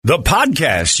The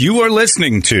podcast you are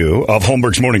listening to of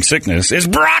Holmberg's Morning Sickness is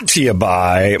brought to you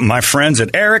by my friends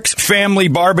at Eric's Family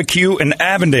Barbecue in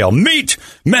Avondale. Meet,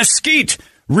 mesquite,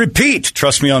 repeat.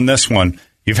 Trust me on this one.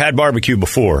 You've had barbecue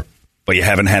before, but you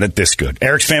haven't had it this good.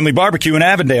 Eric's Family Barbecue in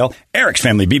Avondale,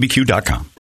 ericsfamilybbq.com.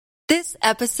 This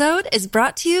episode is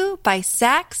brought to you by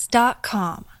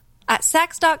Sax.com. At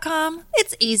Sax.com,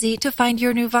 it's easy to find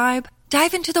your new vibe.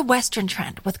 Dive into the Western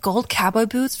trend with gold cowboy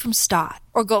boots from Stott,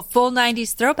 or go full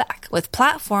 90s throwback with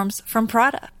platforms from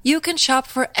Prada. You can shop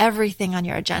for everything on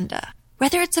your agenda,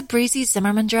 whether it's a breezy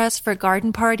Zimmermann dress for a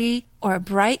garden party or a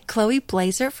bright Chloe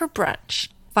blazer for brunch.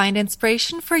 Find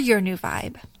inspiration for your new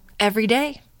vibe every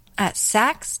day at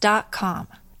Sax.com.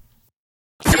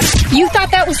 You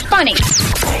thought that was funny.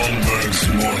 Holmberg's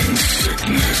Morning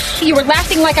Sickness. You were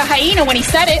laughing like a hyena when he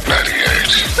said it.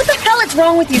 98. What the hell is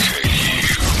wrong with you?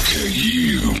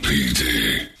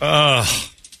 K-U-P-D.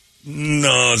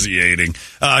 Nauseating.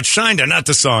 Shinda, not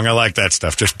the song. I like that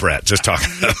stuff. Just Brett. Just talking.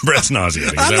 Brett's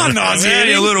nauseating. I'm not nauseating.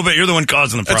 Yeah, a little bit. You're the one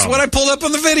causing the problem. That's what I pulled up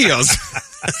on the videos.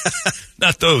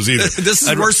 Not those either. This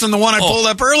is worse than the one I pulled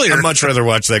up earlier. I'd much rather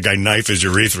watch that guy knife his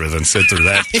urethra than sit through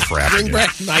that crap. Bring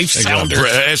back knife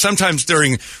sounders. Sometimes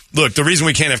look, the reason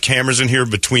we can't have cameras in here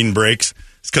between breaks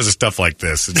is because of stuff like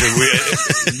this.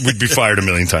 We'd be fired a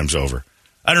million times over.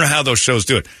 I don't know how those shows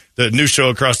do it. The new show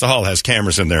across the hall has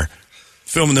cameras in there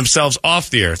filming themselves off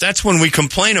the air. That's when we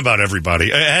complain about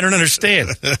everybody. I don't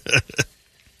understand.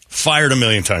 Fired a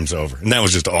million times over. And that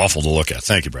was just awful to look at.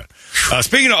 Thank you, Brett.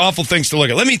 Speaking of awful things to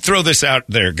look at, let me throw this out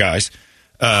there, guys.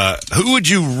 Who would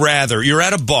you rather? You're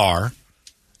at a bar.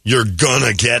 You're going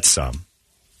to get some.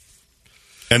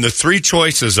 And the three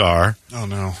choices are... Oh,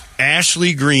 no.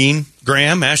 Ashley Graham,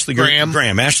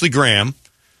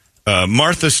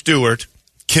 Martha Stewart,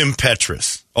 Kim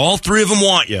Petras. All three of them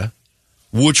want you.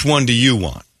 Which one do you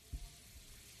want?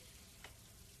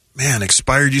 Man,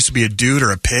 expired used to be a dude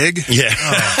or a pig? Yeah.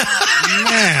 Oh,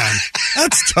 man,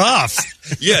 that's tough.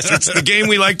 Yes, it's the game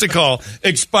we like to call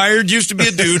expired used to be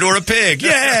a dude or a pig.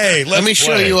 Yay! Let me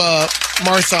show you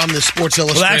Martha on the Sports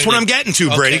Illustrated. Well, that's what I'm getting to,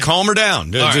 Brady. Okay. Calm her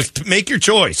down. Just make your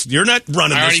choice. You're not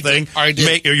running this thing. I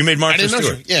did. You made Martha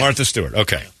Stewart. Yeah. Martha Stewart.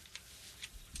 Okay.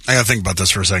 I got to think about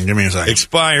this for a second. Give me a second.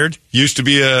 Expired used to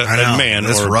be a man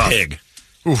or a pig.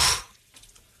 Oof.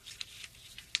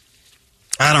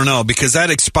 I don't know, because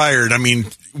that expired. I mean,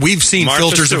 we've seen Martha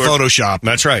filters Stewart. in Photoshop.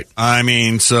 That's right. I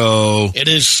mean, so... It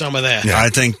is some of that. Yeah. I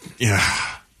think, yeah.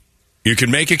 You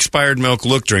can make expired milk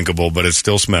look drinkable, but it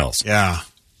still smells. Yeah.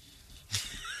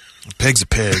 A pig's a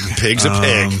pig. Pig's a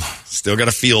pig. Still got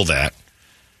to feel that.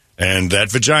 And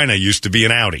that vagina used to be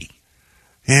an Audi.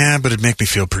 Yeah, but it'd make me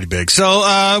feel pretty big. So,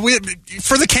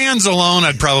 for the cans alone,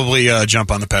 I'd probably jump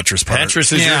on the Petras part.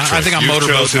 Petras is your choice. I think I'm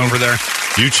motorboating over there.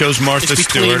 You chose Martha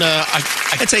Stewart.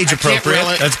 That's age appropriate.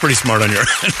 Really, that's pretty smart on your end.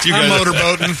 I'm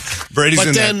motorboating. Brady's but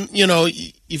in then,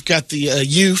 you've got the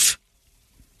youth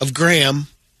of Graham.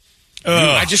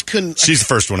 I just couldn't. She's the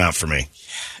first one out for me.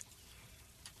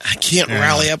 I can't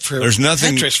rally up for There's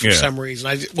nothing, Petras for some reason.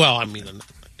 I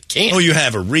can't. Oh, you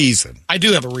have a reason. I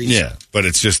do have a reason. Yeah, but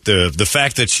it's just the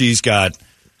fact that she's got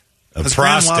a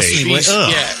prostate.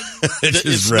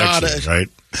 It's not right?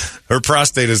 Her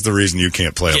prostate is the reason you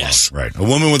can't play along. Right. A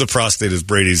woman with a prostate is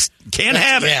Brady's. Can't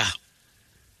have it. Yeah.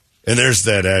 And there's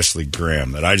that Ashley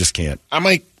Graham that I just can't.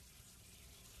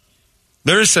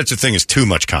 There is such a thing as too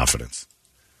much confidence.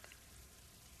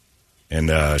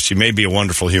 And she may be a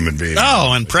wonderful human being.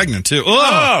 Oh, and pregnant, too.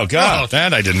 Oh, God.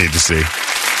 That I didn't need to see.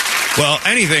 Well,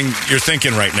 anything you're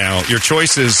thinking right now, your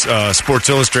choices, Sports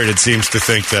Illustrated seems to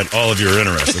think that all of you are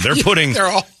interested. They're putting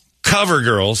cover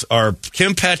girls are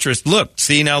Kim Petras. Look,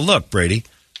 Brady.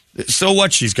 So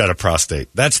what? She's got a prostate.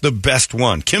 That's the best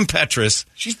one. Kim Petras.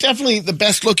 She's definitely the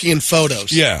best looking in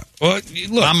photos. Yeah. Well,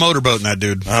 look. I'm motorboating that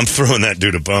dude. I'm throwing that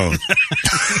dude a bone.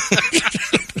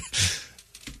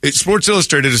 Sports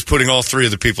Illustrated is putting all three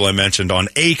of the people I mentioned on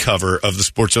a cover of the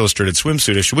Sports Illustrated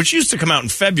swimsuit issue, which used to come out in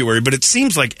February, but it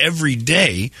seems like every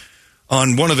day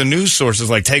on one of the news sources,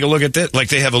 like, take a look at this. Like,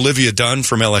 they have Olivia Dunn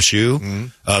from LSU.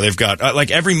 Mm-hmm. They've got,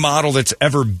 every model that's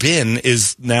ever been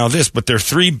is now this, but their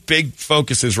three big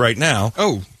focuses right now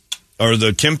are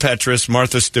the Kim Petras,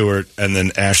 Martha Stewart, and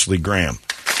then Ashley Graham.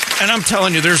 And I'm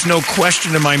telling you, there's no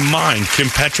question in my mind Kim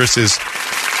Petras is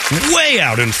way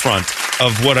out in front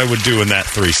of what I would do in that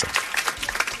threesome.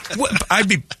 I'd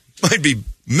be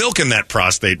milking that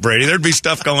prostate, Brady. There'd be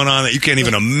stuff going on that you can't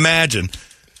even imagine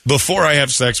before I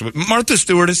have sex with. Martha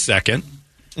Stewart is second.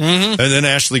 Mm-hmm. And then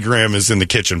Ashley Graham is in the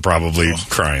kitchen probably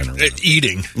crying. Or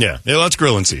eating. Yeah, that's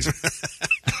grilling season.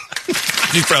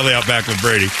 He's probably out back with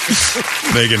Brady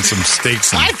making some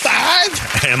steaks and high five,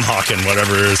 ham hocking,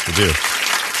 whatever it is to do.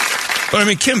 But I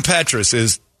mean, Kim Petras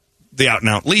is the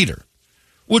out-and-out leader.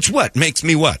 Which makes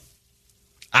me what?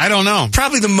 I don't know.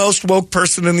 Probably the most woke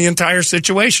person in the entire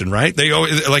situation, right? They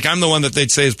always, like, I'm the one that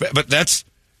they'd say is, but that's,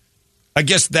 I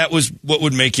guess that was what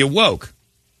would make you woke.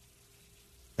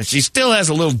 And she still has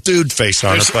a little dude face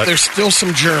on it, but there's still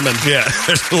some German. Yeah,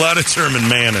 there's a lot of German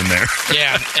man in there.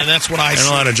 Yeah, and that's what I see. And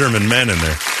a lot of German men in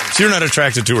there. So you're not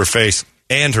attracted to her face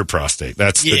and her prostate.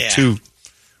 That's the two.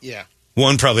 Yeah.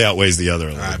 One probably outweighs the other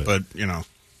a little bit. But, you know.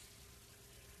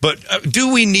 But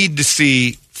do we need to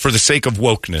see, for the sake of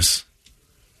wokeness,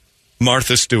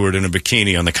 Martha Stewart in a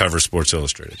bikini on the cover of Sports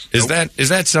Illustrated? Is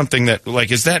that something that, like,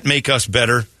 does that make us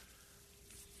better?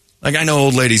 Like, I know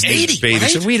old ladies need bathing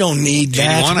suits. We don't need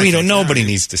that. Nobody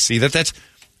needs to see that.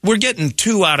 We're getting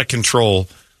too out of control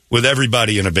with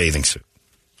everybody in a bathing suit.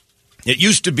 It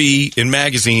used to be in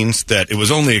magazines that it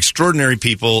was only extraordinary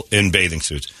people in bathing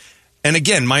suits. And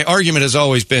again, my argument has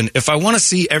always been, if I want to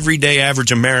see everyday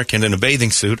average American in a bathing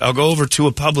suit, I'll go over to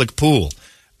a public pool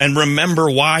and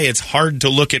remember why it's hard to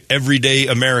look at everyday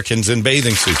Americans in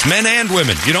bathing suits, men and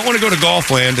women. You don't want to go to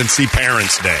Golfland and see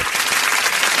Parents' Day.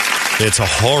 It's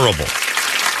horrible.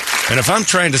 And if I'm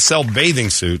trying to sell bathing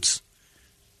suits,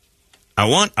 I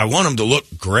want them to look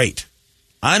great.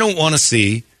 I don't want to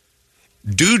see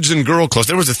dudes in girl clothes.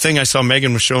 There was a thing I saw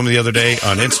Megan was showing me the other day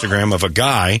on Instagram of a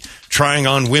guy trying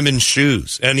on women's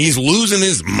shoes. And he's losing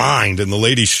his mind in the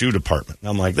ladies' shoe department. And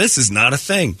I'm like, this is not a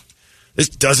thing. This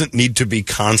doesn't need to be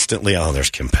constantly,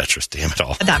 there's Kim Petras, damn it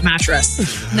all. That mattress.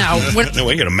 No,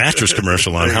 we got a mattress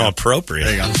commercial on. How appropriate.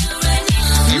 There you go.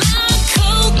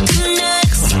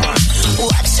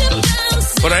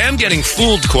 But I am getting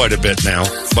fooled quite a bit now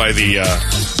by the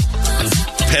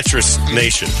Petras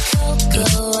Nation.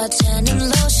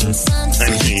 I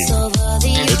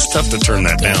mean, it's tough to turn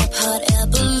that down.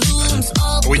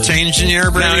 Are we changing here,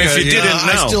 Brady? Now, if you didn't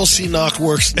know, I still see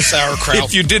Knockworks and sauerkraut.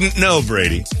 If you didn't know,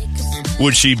 Brady,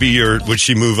 would she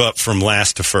move up from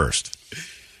last to first?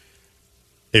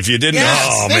 If you didn't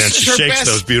know, man, she shakes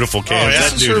those beautiful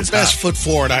cans. This is her best foot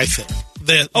forward, I think.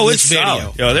 It's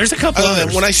video. Oh, there's a couple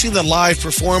others. When I see the live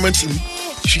performance and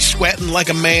she's sweating like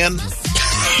a man.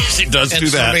 She does do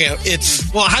that.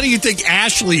 Well, how do you think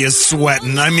Ashley is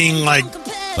sweating? I mean, like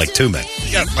two men.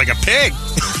 Yeah, like a pig.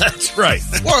 That's right.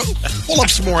 Pull up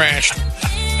some more Ashley.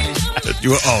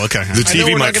 Okay. The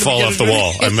TV might fall off the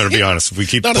wall. I'm going to be honest. If we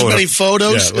keep not as many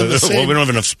photos. Yeah, we don't have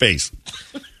enough space.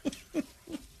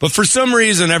 But for some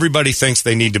reason, everybody thinks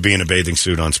they need to be in a bathing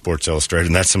suit on Sports Illustrated,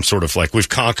 and that's some sort of like, we've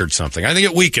conquered something. I think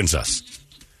it weakens us.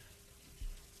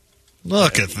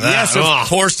 Look at that. Yes, of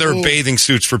course there are bathing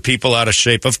suits for people out of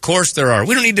shape. Of course there are.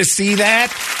 We don't need to see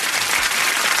that.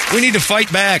 We need to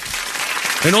fight back.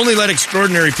 And only let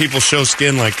extraordinary people show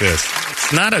skin like this.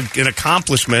 It's not an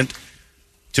accomplishment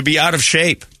to be out of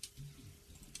shape.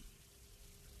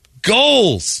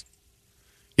 Goals.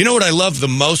 You know what I love the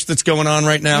most that's going on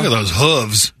right now? Look at those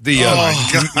hooves.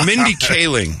 Mindy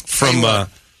Kaling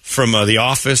from The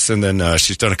Office, and then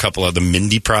she's done a couple of the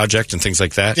Mindy Project and things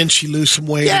like that. Didn't she lose some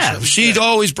weight? Yeah, she's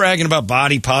always bragging about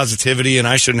body positivity, and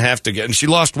I shouldn't have to get. And she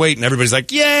lost weight, and everybody's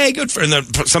like, "Yay, good for!" And then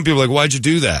some people are like, "Why'd you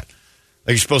do that? Like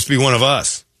you're supposed to be one of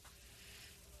us."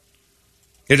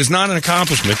 It is not an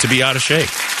accomplishment to be out of shape.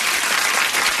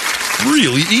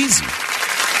 Really easy.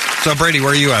 So Brady,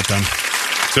 where are you at then?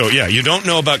 So, yeah, you don't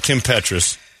know about Kim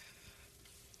Petras.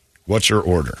 What's your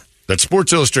order? That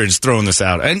Sports Illustrated is throwing this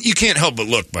out. And you can't help but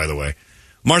look, by the way.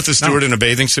 Martha Stewart in a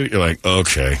bathing suit, you're like,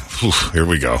 okay, here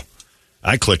we go.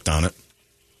 I clicked on it.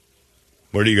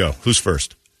 Where do you go? Who's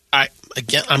first?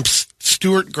 I'm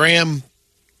Stewart, Graham,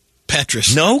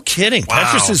 Petras. No kidding. Wow.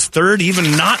 Petras is third,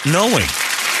 even not knowing.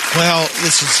 Well,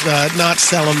 this is not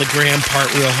selling the Graham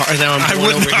part real hard. Now I'm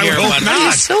going over here. How do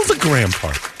you sell the Graham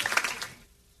part?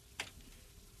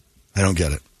 I don't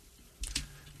get it.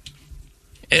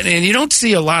 And you don't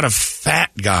see a lot of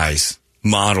fat guys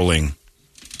modeling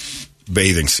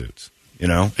bathing suits. You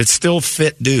know, it's still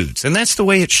fit dudes. And that's the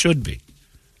way it should be.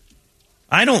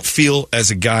 I don't feel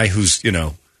as a guy who's,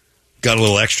 got a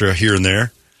little extra here and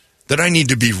there that I need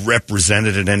to be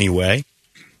represented in any way.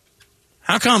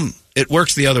 How come it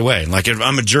works the other way? Like,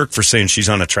 I'm a jerk for saying she's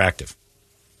unattractive.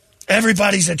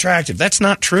 Everybody's attractive. That's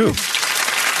not true.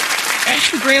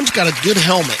 Ashley Graham's got a good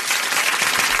helmet.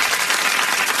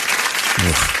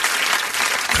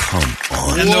 Come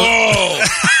on. Whoa.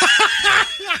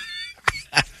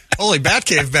 Holy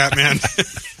Batcave, Batman.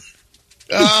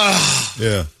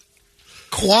 Yeah.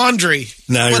 Quandary.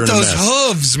 Now you're in a those mess.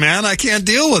 hooves, man. I can't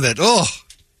deal with it. Oh,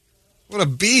 what a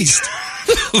beast.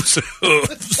 Those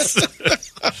hooves.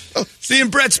 See,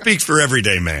 and Brett speaks for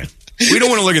everyday man. We don't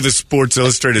want to look at the Sports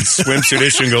Illustrated swimsuit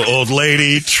issue and go, old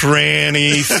lady,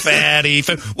 tranny, fatty.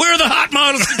 Where are the hot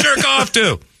models to jerk off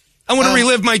to? I want to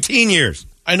relive my teen years.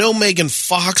 I know Megan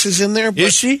Fox is in there. But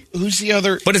is she? Who's the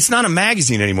other? But it's not a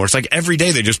magazine anymore. It's like every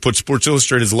day they just put Sports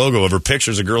Illustrated's logo over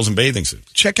pictures of girls in bathing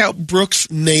suits. Check out Brooks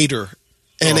Nader.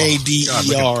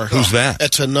 Nader. Who's that?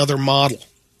 That's another model.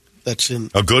 That's in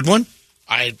a good one.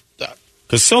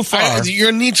 Because so far you're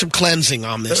gonna need some cleansing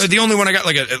on this. The only one I got,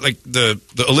 like the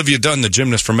Olivia Dunn, the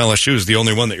gymnast from LSU, is the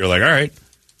only one that you're like, all right.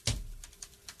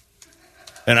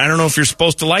 And I don't know if you're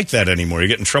supposed to like that anymore. You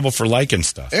get in trouble for liking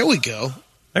stuff. There we go.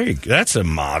 There you go. That's a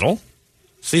model.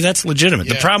 See, that's legitimate.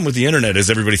 Yeah. The problem with the internet is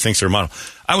everybody thinks they're a model.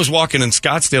 I was walking in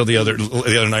Scottsdale the other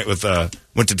night with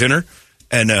went to dinner,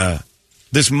 and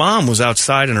this mom was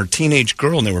outside and her teenage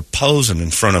girl, and they were posing in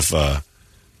front of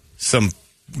some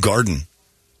garden.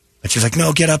 And she's like,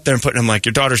 no, get up there and put. And I'm like,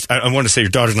 your daughter's. I want to say your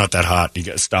daughter's not that hot. You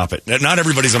got to stop it. Not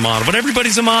everybody's a model, but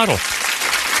everybody's a model.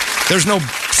 There's no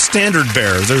standard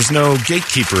bearer. There's no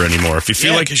gatekeeper anymore. If you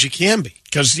feel like, because you can be.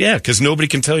 Because nobody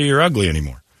can tell you you're ugly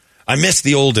anymore. I miss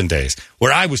the olden days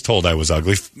where I was told I was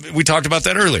ugly. We talked about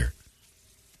that earlier.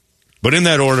 But in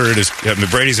that order, it is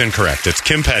Brady's incorrect. It's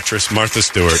Kim Petras, Martha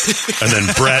Stewart, and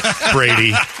then Brett,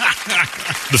 Brady,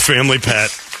 the family pet,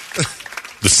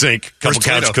 the sink, couple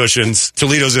couch cushions.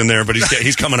 Toledo's in there, but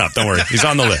he's coming up. Don't worry. He's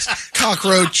on the list.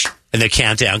 Cockroach. And the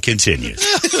countdown continues.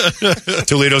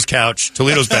 Toledo's couch,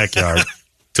 Toledo's backyard,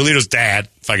 Toledo's dad,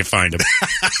 if I can find him.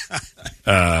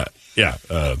 The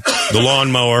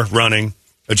lawnmower running,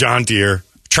 a John Deere,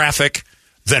 traffic,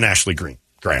 then Ashley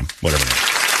Graham, whatever.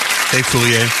 Dave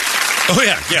Coulier. Oh,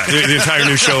 yeah. The entire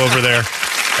new show over there.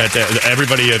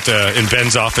 Everybody in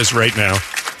Ben's office right now.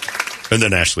 And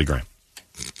then Ashley Graham.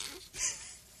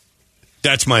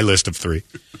 That's my list of 3.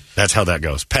 That's how that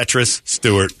goes. Petras,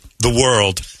 Stewart, the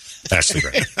world, Ashley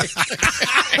Graham.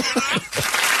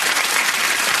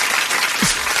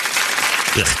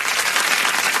 Yeah.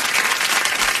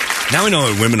 Now I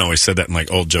know women always said that in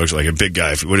like old jokes, like a big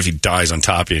guy. What if he dies on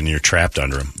top of you and you're trapped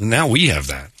under him? Now we have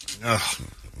that.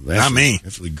 Not me.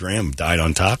 If Lee Graham died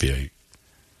on top of you, you'd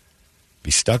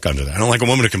be stuck under that. I don't like a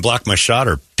woman who can block my shot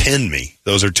or pin me.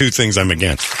 Those are 2 things I'm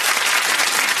against.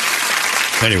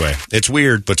 Anyway, it's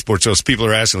weird, but Sports Illustrated, people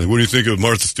are asking, like, what do you think of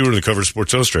Martha Stewart on the cover of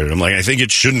Sports Illustrated? I'm like, I think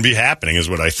it shouldn't be happening is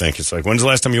what I think. It's like, when's the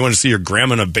last time you went to see your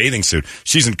grandma in a bathing suit?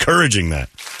 She's encouraging that.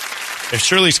 If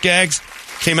Shirley Skaggs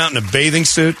came out in a bathing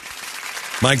suit,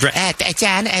 my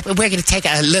John, we're going to take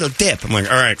a little dip. I'm like,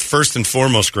 all right, first and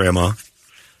foremost, Grandma,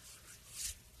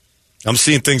 I'm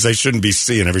seeing things I shouldn't be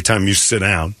seeing every time you sit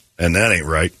down, and that ain't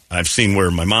right. I've seen where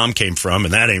my mom came from,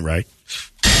 and that ain't right.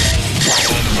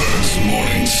 Holmberg's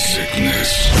Morning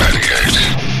Sickness.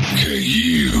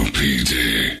 98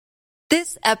 KUPD.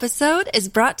 This episode is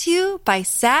brought to you by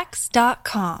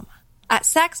Sax.com. At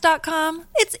Sax.com,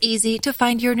 it's easy to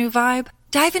find your new vibe.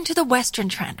 Dive into the Western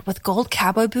trend with gold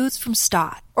cowboy boots from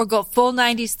Stott, or go full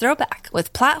 90s throwback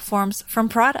with platforms from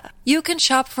Prada. You can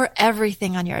shop for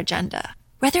everything on your agenda,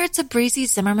 whether it's a breezy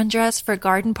Zimmermann dress for a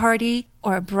garden party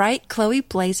or a bright Chloe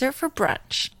blazer for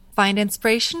brunch. Find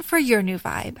inspiration for your new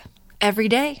vibe every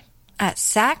day at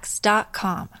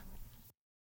Sax.com.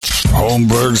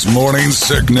 Holmberg's Morning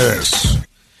Sickness.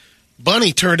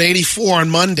 Bunny turned 84 on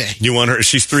Monday. You want her?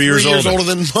 She's 3 years older. 3 years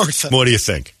older than Martha. What do you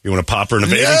think? You want to pop her in a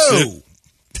bathing suit?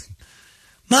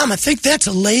 Mom, I think that's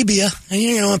a labia.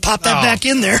 You know, pop that back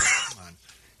in there.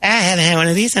 I haven't had one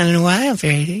of these in a while,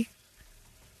 Brady.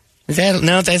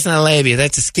 No, that's not a labia.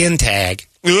 That's a skin tag.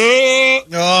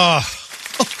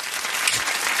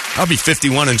 I'll be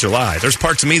 51 in July. There's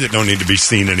parts of me that don't need to be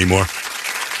seen anymore.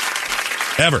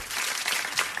 Ever.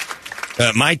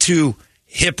 My 2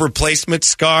 hip replacement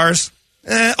scars,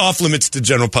 off limits to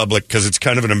general public because it's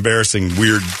kind of an embarrassing,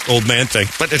 weird old man thing.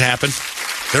 But it happened.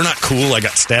 They're not cool. I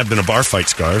got stabbed in a bar fight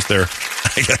scars. I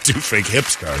got 2 fake hip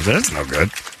scars. That's no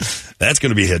good. That's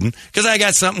going to be hidden because I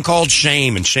got something called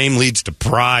shame, and shame leads to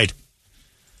pride.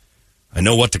 I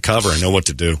know what to cover. I know what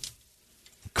to do.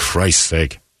 Christ's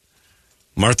sake.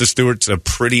 Martha Stewart's a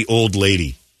pretty old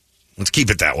lady. Let's keep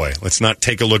it that way. Let's not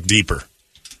take a look deeper.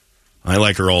 I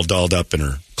like her all dolled up in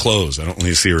her clothes. I don't want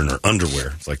to see her in her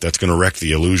underwear. It's like that's going to wreck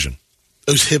the illusion.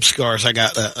 Those hip scars, I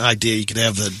got an idea. You could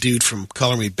have the dude from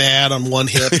Color Me Bad on one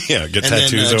hip. Yeah, get and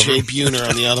tattoos then, over Jay him. Buhner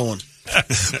on the other one.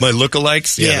 My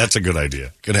lookalikes? Yeah, Yeah. that's a good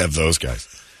idea. Could have those guys.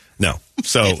 No.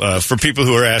 So for people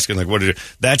who are asking, like, what did you,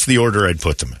 that's the order I'd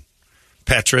put them in.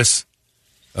 Petras,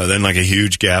 then like a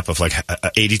huge gap of like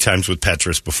 80 times with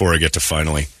Petras before I get to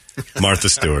finally Martha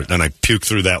Stewart. Then I puke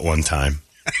through that one time.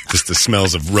 Just the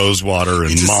smells of rose water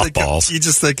and mothballs. You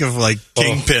just think of like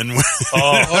Kingpin. And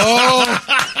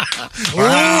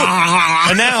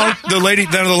now the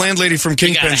landlady from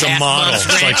Kingpin's a model.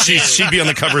 It's like she'd be on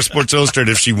the cover of Sports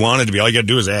Illustrated if she wanted to be. All you got to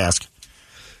do is ask.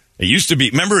 It used to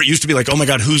be like, oh my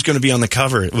God, who's going to be on the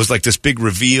cover? It was like this big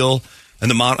reveal, and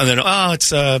the model, and then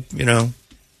it's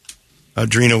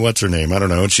Adrena, what's her name? I don't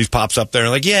know. And she pops up there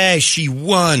like, yay, she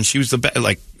won. She was the best.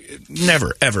 Like,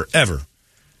 never, ever, ever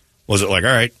was it like, all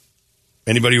right,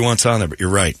 anybody who wants on there. But you're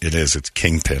right, it is. It's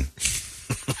Kingpin.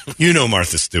 You know,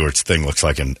 Martha Stewart's thing looks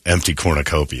like an empty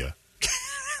cornucopia.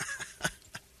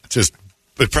 It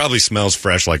probably smells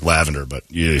fresh like lavender, but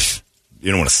you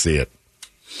don't want to see it.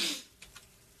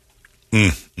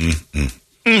 I'd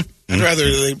rather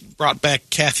they brought back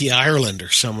Kathy Ireland or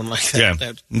someone like that.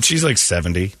 Yeah, and she's like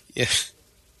 70. Yeah.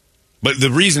 But the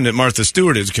reason that Martha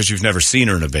Stewart is because you've never seen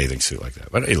her in a bathing suit like that.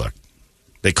 But hey, look,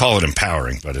 they call it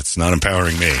empowering, but it's not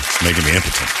empowering me. It's making me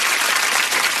impotent.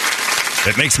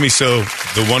 That makes me so.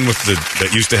 The one with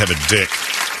that used to have a dick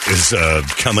is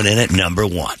coming in at number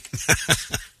 1.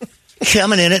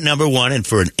 Coming in at number 1 and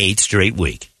for an 8 straight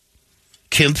week.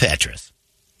 Kim Petras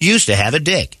used to have a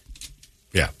dick.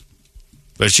 Yeah.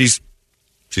 But she's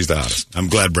the hottest. I'm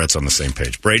glad Brett's on the same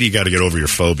page. Brady, you got to get over your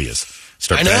phobias.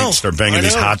 Start banging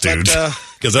these hot dudes.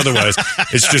 Because otherwise,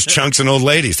 it's just chunks and old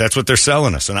ladies. That's what they're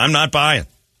selling us, and I'm not buying.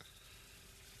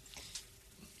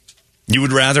 You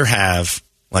would rather have,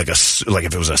 like if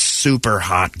it was a super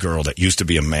hot girl that used to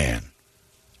be a man,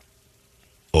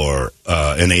 or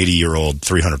an 80-year-old,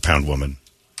 300-pound woman.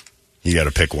 You got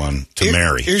to pick one to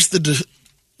marry. Here's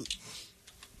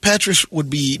Petras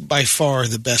would be by far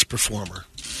the best performer.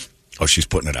 Oh, she's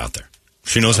putting it out there.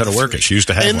 She knows how to work it. She used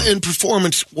to have one. And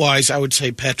performance-wise, I would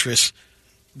say Petras,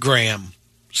 Graham,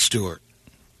 Stewart.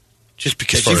 Just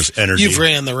because you've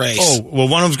ran the race. Oh, well,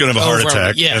 one of them's going to have a heart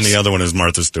attack, and the other one is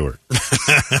Martha Stewart.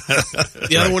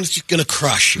 The other one's just going to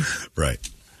crush you. Right.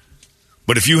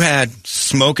 But if you had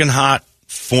smoking hot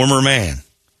former man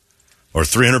or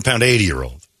 300-pound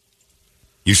 80-year-old,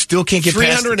 you still can't get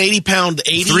past 380-pound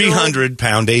 80-year-old?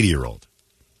 300-pound 80-year-old.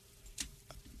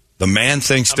 The man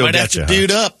thing still gets you.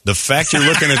 Dude up. The fact you're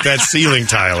looking at that ceiling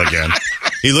tile again.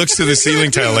 He looks to the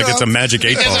ceiling tile like it's a magic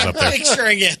 8 balls up there. I'm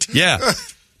picturing it. Yeah.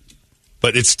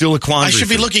 But it's still a quandary. I should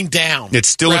be looking down. It's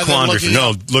still a quandary.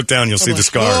 No, look down. You'll see the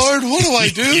scars. Lord, what do I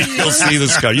do? You'll see the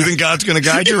scars. You think God's going to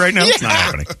guide you right now? It's not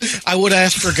happening. I would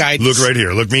ask for guidance. Look right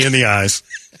here. Look me in the eyes.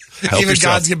 Help Even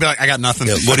yourself. God's going to be like, I got nothing.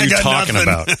 Yeah, what are you talking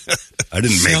about? I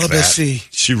didn't make Celibacy. that.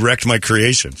 She wrecked my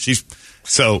creation.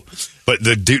 But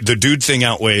the dude thing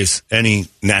outweighs any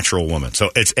natural woman. So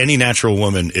it's any natural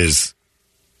woman is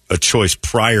a choice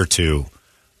prior to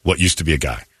what used to be a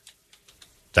guy.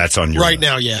 That's on your right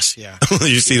now. Yes, yeah.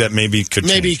 You see that maybe could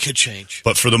change.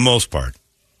 But for the most part,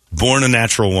 born a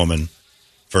natural woman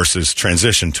versus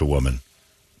transition to woman,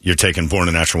 you're taking born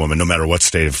a natural woman no matter what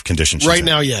state of condition she's in. Right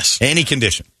now, yes. Any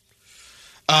condition.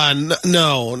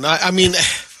 No. I mean,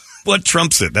 what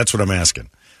trumps it? That's what I'm asking.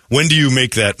 When do you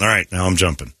make that? All right, now I'm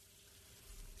jumping.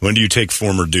 When do you take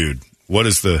former dude?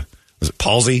 Was it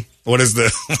palsy? What is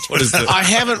the? I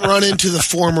haven't run into the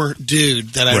former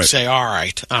dude that I'd say, all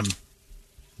right,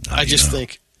 I just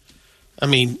think,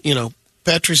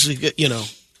 Petras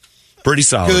is, pretty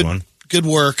solid one. Good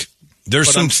work. There's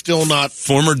but some I'm still not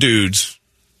former dudes.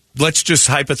 Let's just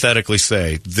hypothetically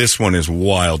say this one is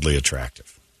wildly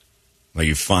attractive. Like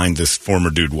you find this former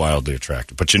dude wildly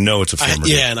attractive, but it's a former dude.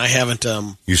 Yeah, and I haven't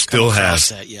you still come have across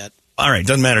that yet. All right,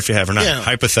 doesn't matter if you have or not. Yeah.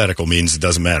 Hypothetical means it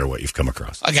doesn't matter what you've come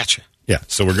across. I got you. Yeah,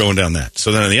 so we're going down that.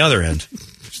 So then on the other end,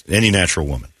 any natural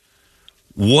woman.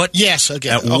 What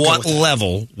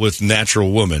level with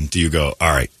natural woman do you go,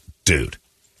 all right, dude?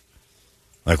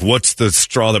 Like what's the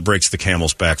straw that breaks the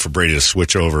camel's back for Brady to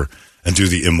switch over and do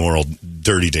the immoral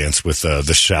dirty dance with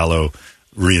the shallow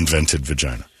reinvented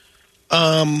vagina?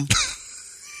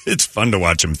 It's fun to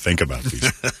watch him think about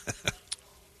these.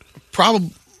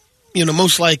 Probably,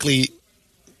 most likely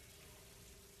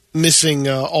missing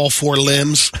all 4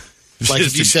 limbs. Like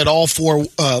if you said all 4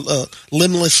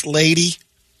 limbless lady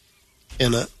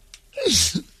in a...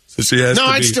 So she has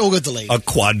I'd still go with the lady. A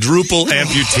quadruple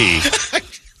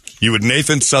amputee. You would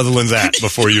Nathan Sutherland that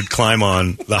before you'd climb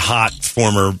on the hot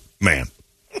former man.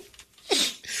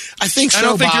 I think so, I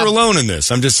don't think you're alone in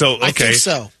this. I'm just okay. I think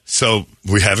so. So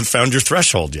we haven't found your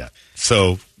threshold yet.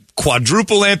 So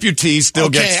quadruple amputee still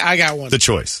gets I got one. The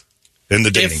choice in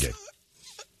the dating game.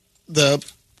 The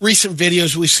recent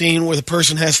videos we've seen where the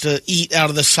person has to eat out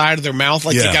of the side of their mouth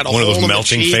like they got a one of hole those in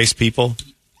melting the cheek. face people.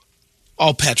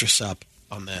 I'll Petras up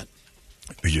on that.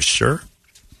 Are you sure?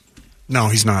 No,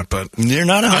 he's not, but you're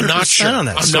not 100% I'm not sure on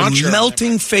that. I'm not sure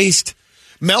melting faced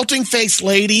Melting face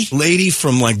lady. Lady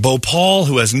from like Bhopal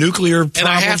who has nuclear problems. And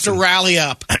I have to rally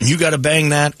up. You got to bang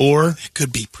that, or it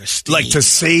could be pristine. Like to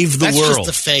save the That's world. Just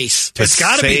the face. It's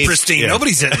got to be pristine. Yeah.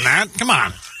 Nobody's hitting that. Come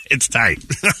on. It's tight.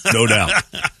 No doubt.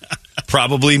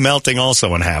 Probably melting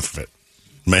also on half of it.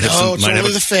 It's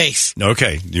only the face.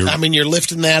 Okay. You're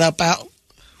lifting that up out.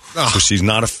 So she's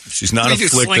not afflicted.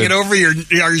 Sling it over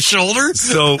your shoulder?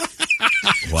 So,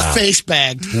 wow. Face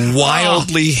bagged.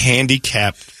 Wildly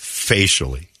handicapped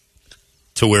facially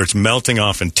to where it's melting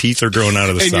off and teeth are growing out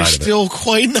of the side of it. And you're still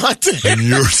quite not there. And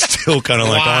you're still kind of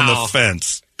like on the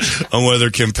fence on whether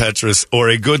Kim Petras or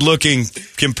a good-looking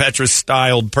Kim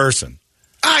Petras-styled person.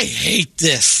 I hate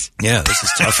this. Yeah, this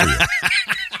is tough for you.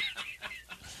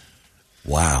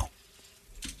 Wow.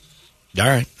 All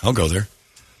right, I'll go there.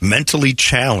 Mentally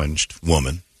challenged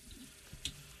woman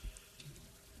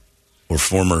or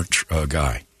former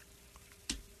guy.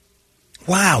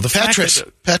 Wow, the Petras.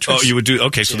 Oh, you would do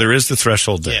okay. So there is the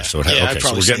threshold there. Yeah. So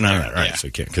so we're getting out of that, right? Yeah. So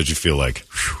because you feel like,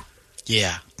 whew.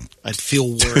 Yeah, I'd feel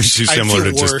worse. Too similar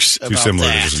to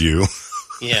just you.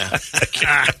 Yeah,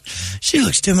 she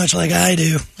looks too much like I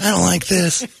do. I don't like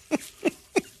this.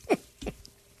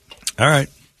 All right.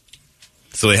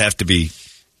 So they have to be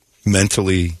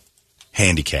mentally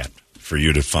handicapped for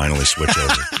you to finally switch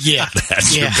over. Yeah.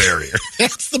 That's your barrier.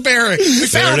 That's the barrier. We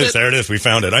found it. There it is. We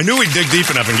found it. I knew we'd dig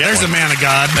deep enough and get There's one. a man of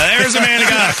God. There's a man of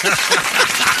God.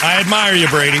 I admire you,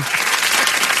 Brady.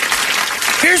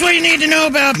 Here's what you need to know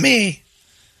about me.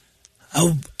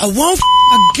 I won't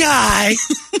a guy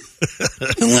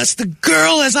unless the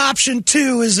girl as option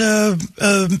 2 is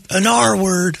an R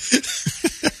word.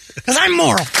 Because I'm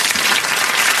moral.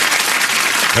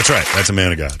 That's right. That's a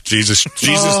man of God. Jesus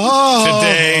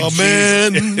today,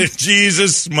 man.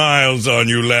 Jesus smiles on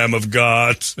you, Lamb of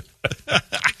God.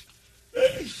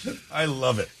 I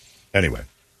love it. Anyway.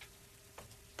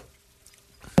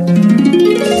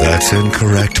 That's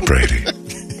incorrect, Brady.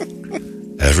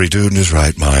 Every dude in his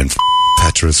right mind,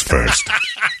 Petras first.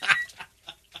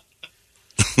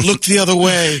 Look the other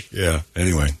way. Yeah,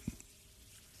 anyway.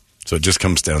 So it just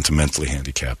comes down to mentally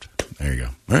handicapped. There you go.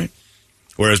 All right.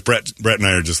 Whereas Brett and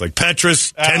I are just like,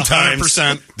 Petras, 10 times.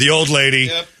 100%. The old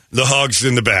lady, the hogs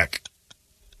in the back.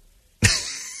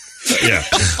 Yeah.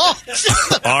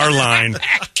 Our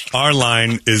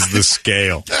line is the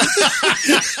scale.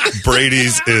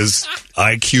 Brady's is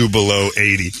IQ below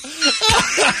 80.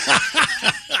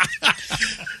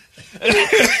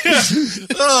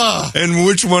 And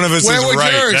which one of us is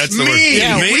right? Yours? That's the me.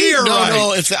 Yeah, me or right?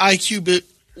 No, if the IQ,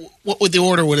 what would the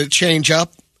order? Would it change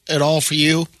up at all for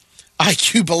you?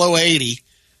 IQ below 80.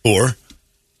 Or?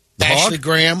 Ashley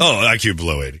Graham. Oh, IQ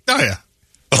below 80. Oh, yeah.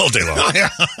 All day long. Oh, yeah.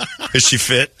 Is she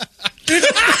fit?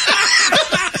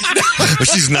 If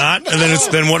she's not, and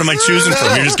then what am I choosing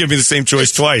from? You're just giving me the same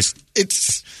choice twice.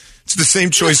 It's the same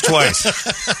choice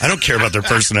twice. I don't care about their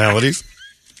personalities.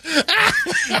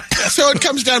 So it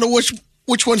comes down to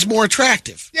which one's more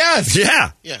attractive. Yes.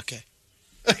 Yeah. Yeah, okay.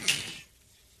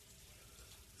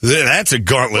 That's a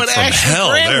gauntlet but from Ashley hell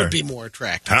Graham there. Would be more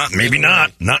attractive. Maybe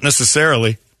not. Not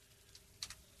necessarily.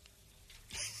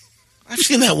 I've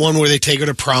seen that one where they take her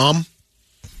to prom.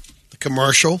 The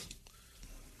commercial.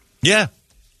 Yeah.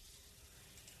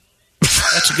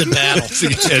 That's a good battle.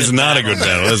 It's not a good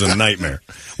battle. It's a nightmare.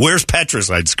 Where's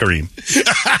Petras? I'd scream.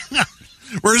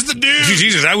 Where's the dude?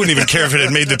 Jesus, I wouldn't even care if it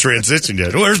had made the transition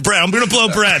yet. Where's Brett? I'm going to blow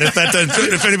Brett.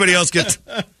 If anybody else gets...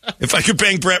 If I could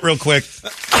bang Brett real quick.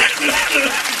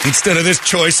 Instead of this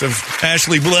choice of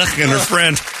Ashley Blech and her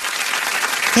friend.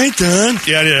 Hey, Don.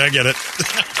 Yeah, I get it.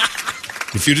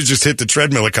 If you'd have just hit the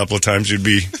treadmill a couple of times, you'd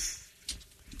be...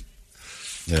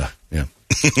 Yeah.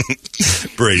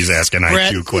 Brady's asking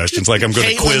Brett, IQ questions like I'm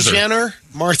going to quiz her. Caitlyn Jenner,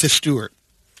 Martha Stewart.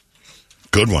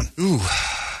 Good one. Ooh.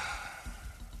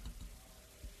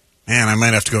 Man, I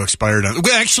might have to go expired.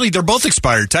 Actually, they're both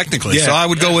expired, technically. Yeah. So I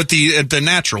would go with the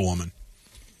natural woman.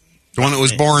 The one that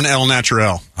was born El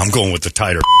Natural. I'm going with the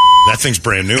tighter. That thing's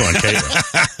brand new on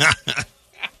Caitlyn.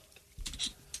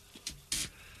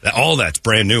 All that's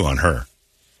brand new on her.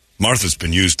 Martha's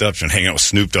been used up. She's been hanging out with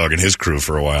Snoop Dogg and his crew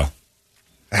for a while.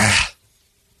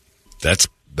 That's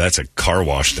a car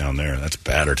wash down there. That's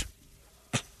battered.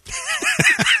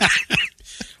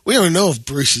 We don't know if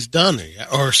Bruce is done.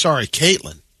 Or, sorry,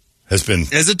 Caitlyn. Has been.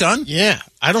 Is it done? Yeah.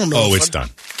 I don't know. Oh, it's done.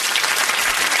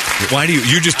 Why do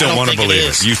you just don't want to believe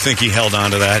it? You think he held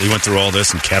on to that? He went through all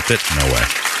this and kept it? No way.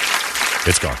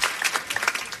 It's gone.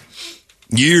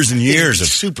 Years and years of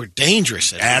super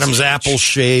dangerous. Adam's apple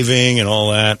shaving and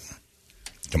all that.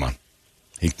 Come on.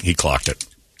 He clocked it.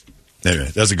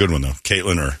 Anyway, that's a good one, though.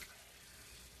 Caitlyn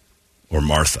or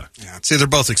Martha. Yeah, see, they're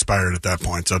both expired at that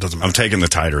point, so it doesn't matter. I'm taking the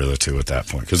tighter of the two at that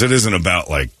point because it isn't about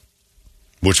like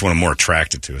which one I'm more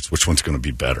attracted to. It's which one's going to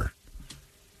be better.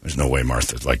 There's no way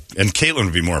Martha's like, and Caitlin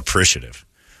would be more appreciative.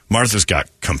 Martha's got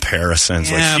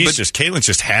comparisons. Yeah, like Caitlin's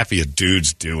just happy a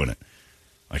dude's doing it.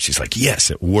 Like she's like,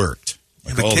 yes, it worked.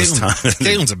 Like but all this time.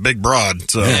 Caitlin's a big broad,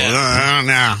 so I don't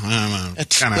know.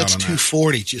 That's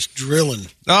 240 just drilling.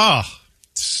 Oh,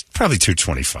 it's probably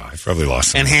 225. Probably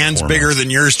lost some. And hands hormones. bigger than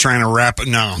yours trying to wrap it.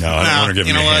 No, I don't want to give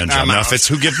me a hand job. Now, if it's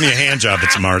who gives me a hand job,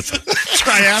 it's Martha.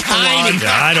 Triathlon.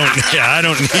 I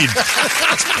don't need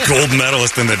gold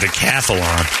medalist in the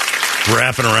decathlon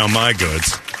wrapping around my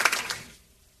goods.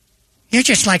 You're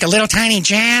just like a little tiny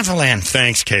javelin.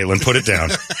 Thanks, Caitlin. Put it down.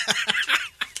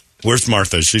 Where's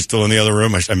Martha? Is she still in the other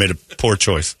room? I made a poor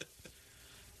choice.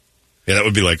 Yeah, that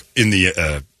would be like in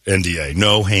the NDA.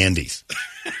 No handies.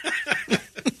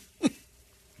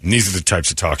 And these are the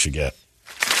types of talks you get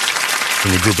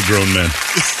from a group of grown men.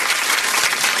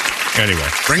 Anyway.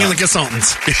 Bring in the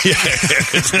consultants.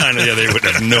 They would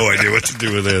have no idea what to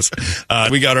do with this.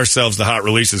 We got ourselves the hot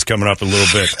releases coming up in a little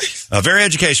bit. Very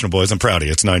educational, boys. I'm proud of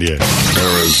you. It's 98.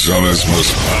 Arizona's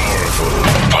most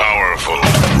powerful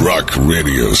rock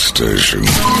radio station.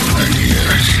 98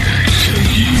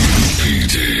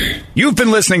 KUPD. You've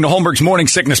been listening to Holmberg's Morning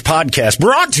Sickness Podcast,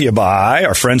 brought to you by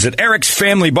our friends at Eric's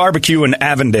Family Barbecue in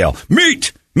Avondale.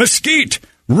 Meet, mesquite,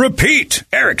 repeat.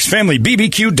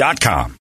 Eric'sFamilyBBQ.com.